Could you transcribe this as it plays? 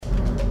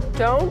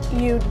Don't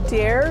you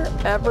dare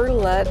ever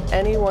let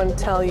anyone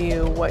tell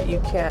you what you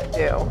can't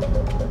do.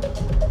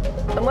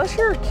 Unless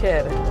you're a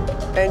kid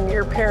and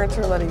your parents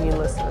are letting you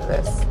listen to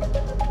this,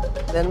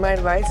 then my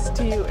advice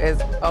to you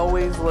is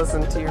always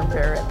listen to your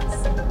parents.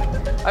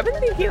 I've been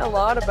thinking a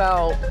lot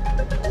about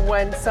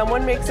when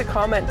someone makes a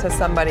comment to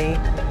somebody,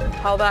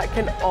 how that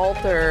can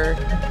alter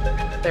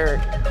their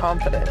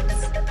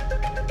confidence.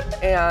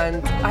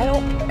 And I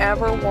don't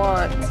ever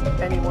want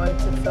anyone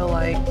to feel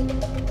like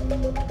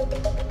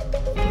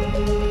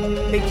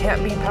they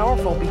can't be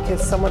powerful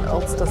because someone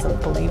else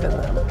doesn't believe in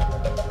them.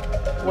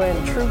 When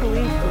true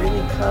belief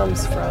really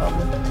comes from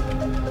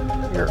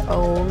your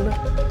own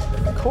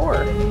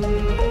core.